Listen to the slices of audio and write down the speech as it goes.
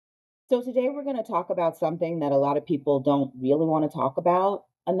So, today we're going to talk about something that a lot of people don't really want to talk about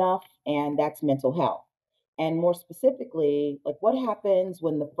enough, and that's mental health. And more specifically, like what happens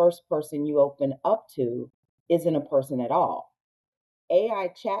when the first person you open up to isn't a person at all?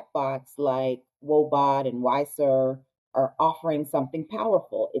 AI chatbots like WoBot and Wyser are offering something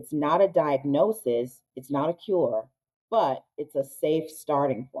powerful. It's not a diagnosis, it's not a cure, but it's a safe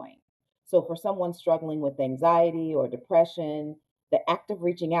starting point. So, for someone struggling with anxiety or depression, the act of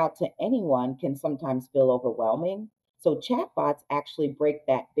reaching out to anyone can sometimes feel overwhelming. So, chatbots actually break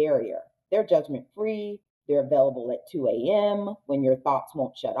that barrier. They're judgment free, they're available at 2 a.m. when your thoughts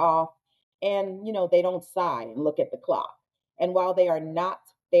won't shut off, and they don't sigh and look at the clock. And while they are not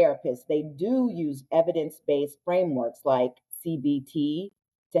therapists, they do use evidence based frameworks like CBT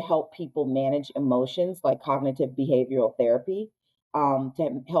to help people manage emotions, like cognitive behavioral therapy,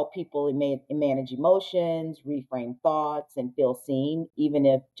 to help people manage emotions, reframe thoughts, and feel seen, even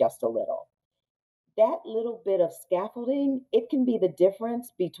if just a little. That little bit of scaffolding, it can be the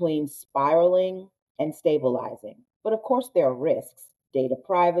difference between spiraling and stabilizing. But of course, there are risks: data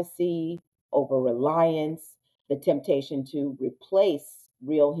privacy, over reliance, the temptation to replace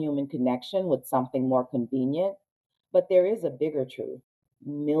real human connection with something more convenient. But there is a bigger truth.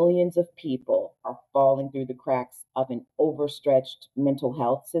 Millions of people are falling through the cracks of an overstretched mental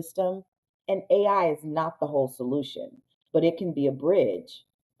health system. And AI is not the whole solution, but it can be a bridge,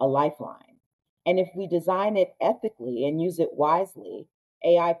 a lifeline. And if we design it ethically and use it wisely,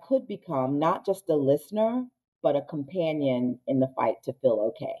 AI could become not just a listener, but a companion in the fight to feel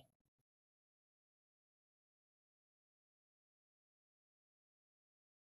okay.